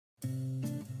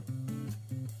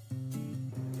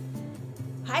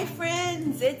Hi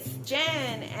friends, it's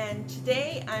Jen, and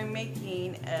today I'm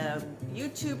making a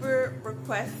YouTuber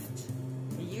request,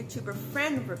 a YouTuber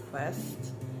friend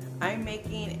request. I'm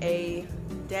making a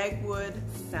Dagwood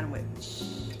sandwich.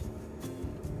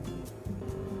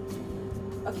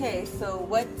 Okay, so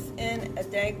what's in a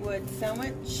Dagwood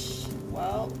sandwich?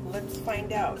 Well, let's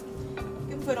find out. You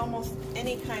can put almost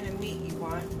any kind of meat you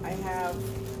want. I have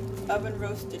oven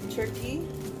roasted turkey.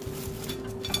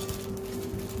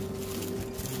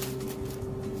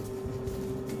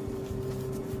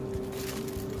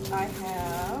 I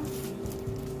have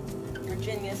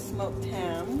Virginia smoked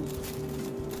ham.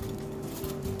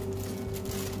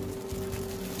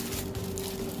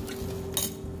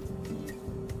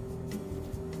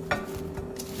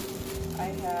 I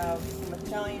have some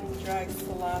Italian dried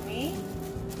salami.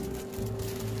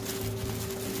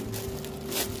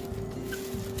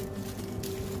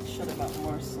 Should have bought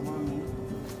more salami.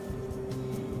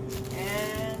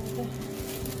 And,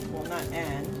 well, not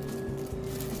and.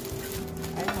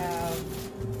 I have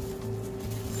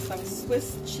some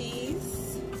Swiss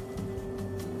cheese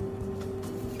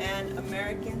and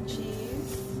American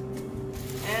cheese,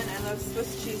 and I love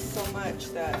Swiss cheese so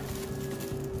much that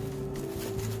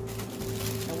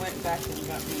I went back and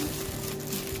got me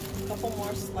a couple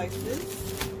more slices.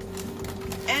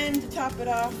 And to top it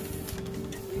off,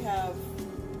 we have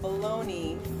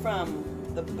bologna from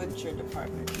the butcher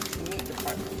department, the meat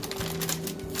department.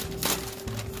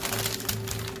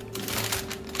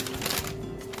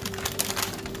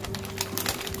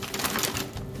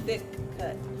 Thick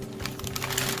cut.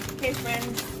 Okay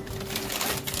friends,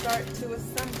 let's start to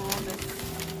assemble this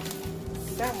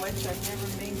sandwich. I've never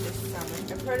made this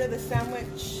sandwich. I've heard of the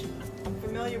sandwich. I'm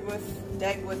familiar with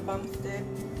Dagwood Bumstead.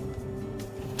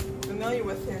 Familiar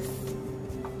with his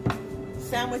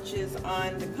sandwiches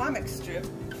on the comic strip.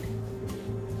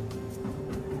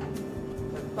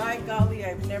 But by golly,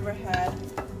 I've never had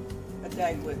a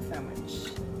Dagwood sandwich.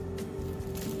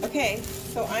 Okay,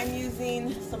 so I'm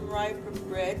using some rye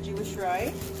bread, Jewish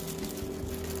rye.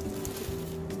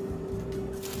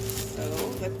 So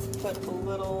let's put a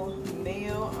little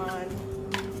mayo on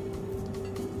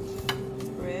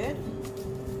bread.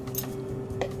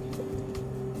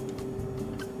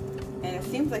 And it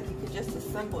seems like you could just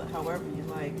assemble it however you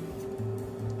like.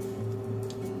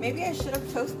 Maybe I should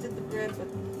have toasted the bread, but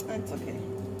that's okay.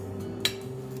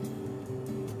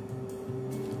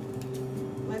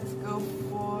 Let's go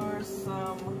for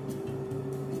some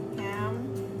ham.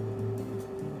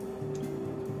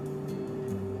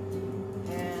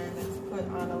 And let's put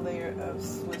on a layer of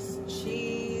Swiss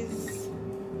cheese.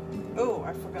 Oh,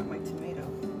 I forgot my tomato.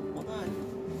 Hold on.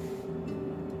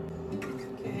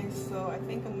 Okay, so I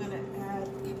think I'm gonna add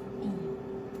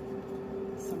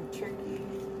some turkey.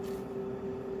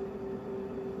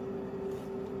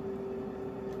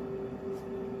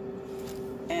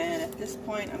 And at this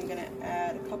point, I'm gonna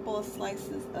add a couple of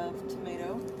slices of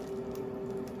tomato.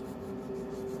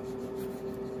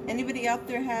 Anybody out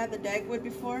there had the Dagwood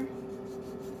before?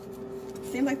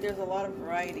 Seems like there's a lot of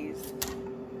varieties.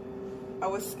 I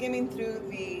was skimming through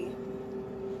the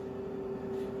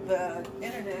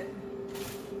internet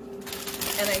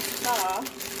and I saw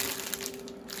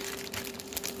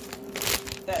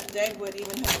that Dagwood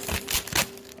even has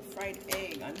a fried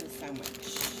egg on his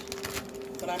sandwich.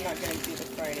 But I'm not going to do the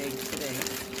fried egg today.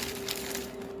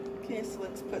 Okay, so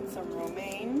let's put some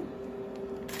romaine.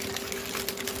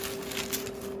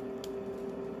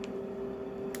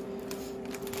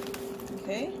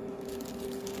 Okay,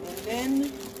 and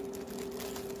then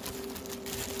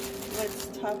let's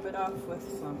top it off with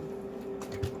some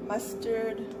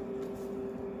mustard.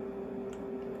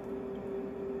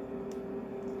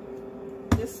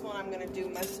 This one I'm going to do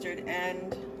mustard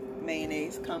and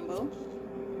mayonnaise combo.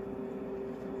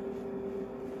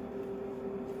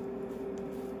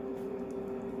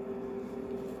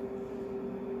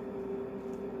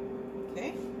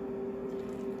 Okay,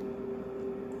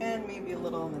 and maybe a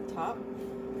little on the top.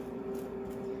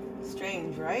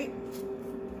 Strange, right?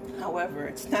 However,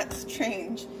 it's not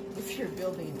strange if you're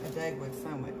building a Dagwood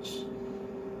sandwich.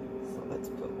 So let's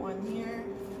put one here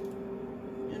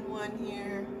and one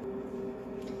here.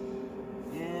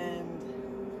 And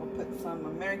we'll put some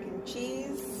American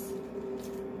cheese,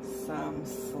 some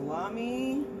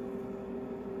salami,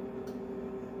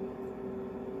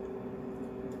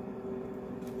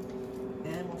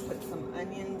 and we'll put some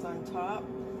onions on top.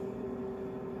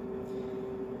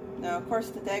 Now, of course,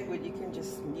 the Dagwood, you can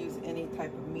just use any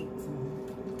type of meats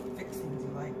and fixings you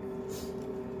like.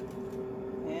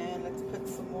 And let's put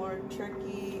some more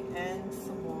turkey and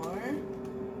some more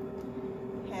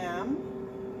ham.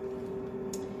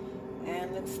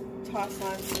 And Let's toss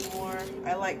on some more.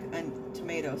 I like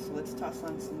tomato, so let's toss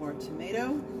on some more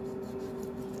tomato.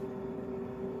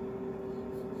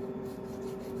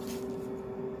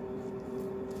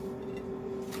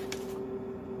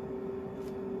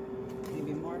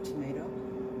 Maybe more tomato.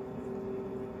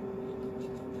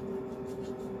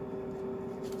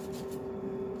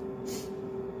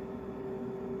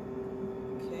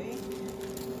 Okay.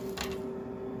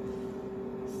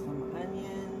 Some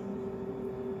onion.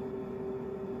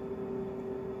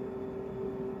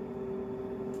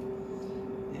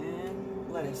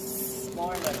 And lettuce.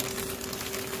 More lettuce.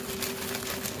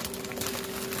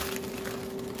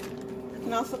 You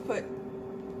can also put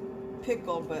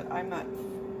pickle, but I'm not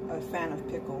a fan of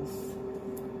pickles.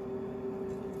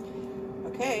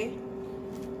 Okay,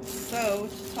 so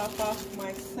to top off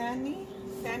my Sammy,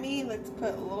 let's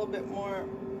put a little bit more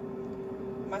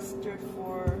mustard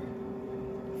for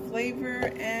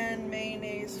flavor and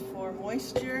mayonnaise for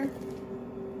moisture.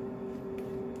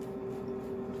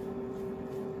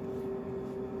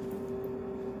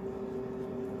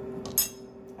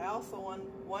 I also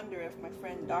wonder if my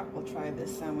friend Doc will try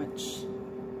this sandwich.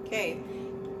 Okay,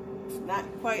 it's not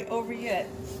quite over yet.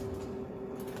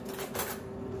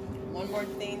 One more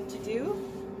thing to do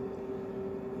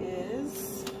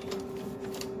is,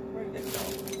 where did it go?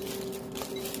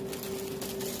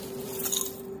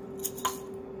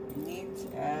 You need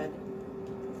to add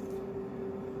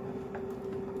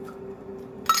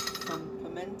some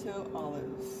pimento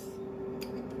olives.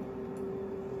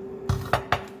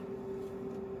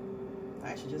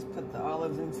 I should just put the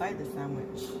olives inside the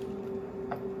sandwich.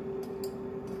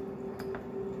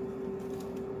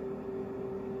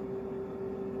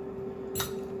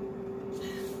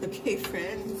 Okay,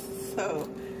 friends, so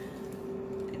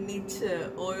I need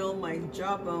to oil my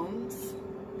jawbones.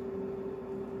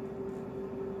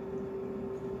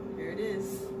 Here it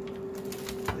is.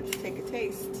 Let's take a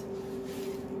taste.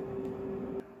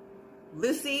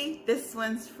 Lucy, this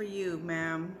one's for you,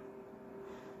 ma'am.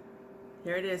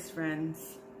 Here it is,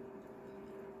 friends.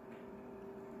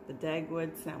 The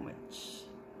Dagwood Sandwich.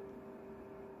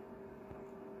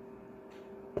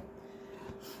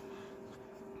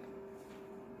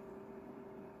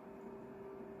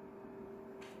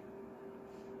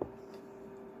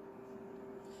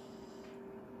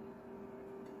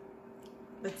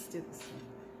 Let's do this one.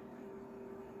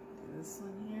 Do this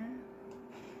one here.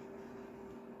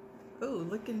 Oh,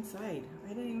 look inside. I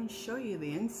didn't even show you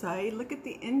the inside. Look at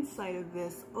the inside of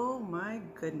this. Oh my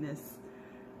goodness.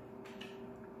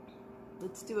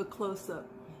 Let's do a close-up.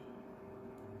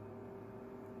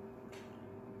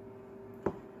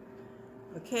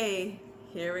 Okay,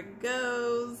 here it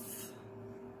goes.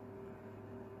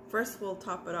 First, we'll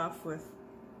top it off with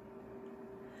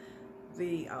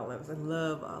the olives. I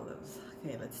love olives.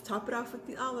 Okay, let's top it off with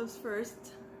the olives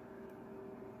first.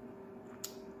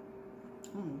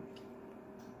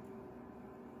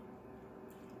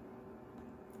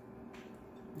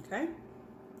 Okay,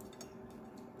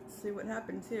 let's see what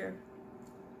happens here.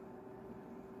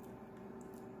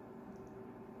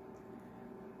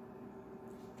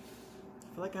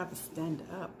 I feel like I have to stand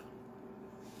up.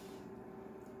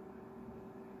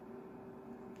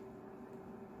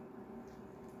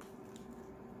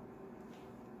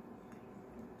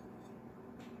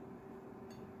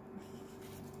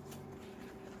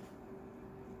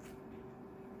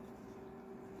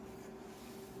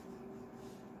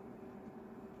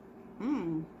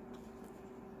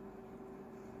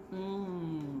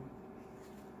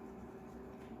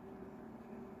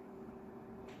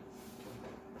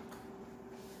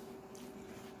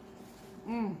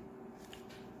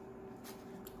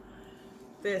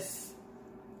 This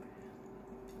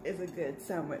is a good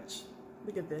sandwich.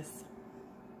 Look at this.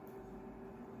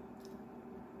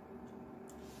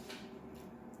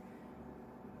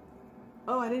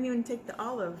 Oh, I didn't even take the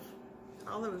olive.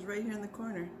 The olive is right here in the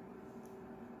corner.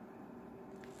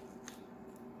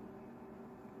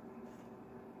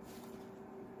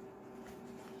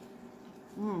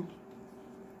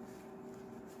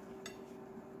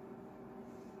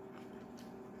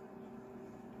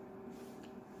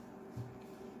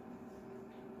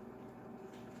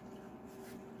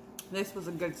 This was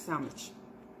a good sandwich.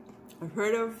 I've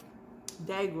heard of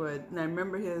Dagwood, and I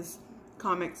remember his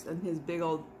comics and his big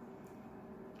old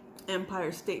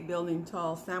Empire State Building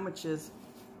tall sandwiches,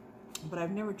 but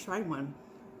I've never tried one.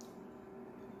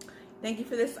 Thank you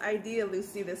for this idea,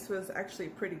 Lucy. This was actually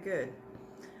pretty good.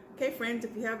 Okay, friends,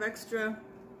 if you have extra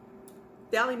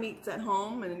deli meats at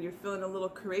home and you're feeling a little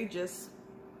courageous,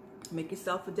 make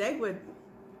yourself a Dagwood.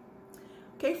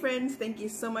 Okay, friends, thank you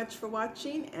so much for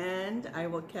watching, and I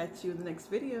will catch you in the next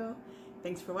video.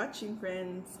 Thanks for watching,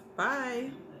 friends. Bye.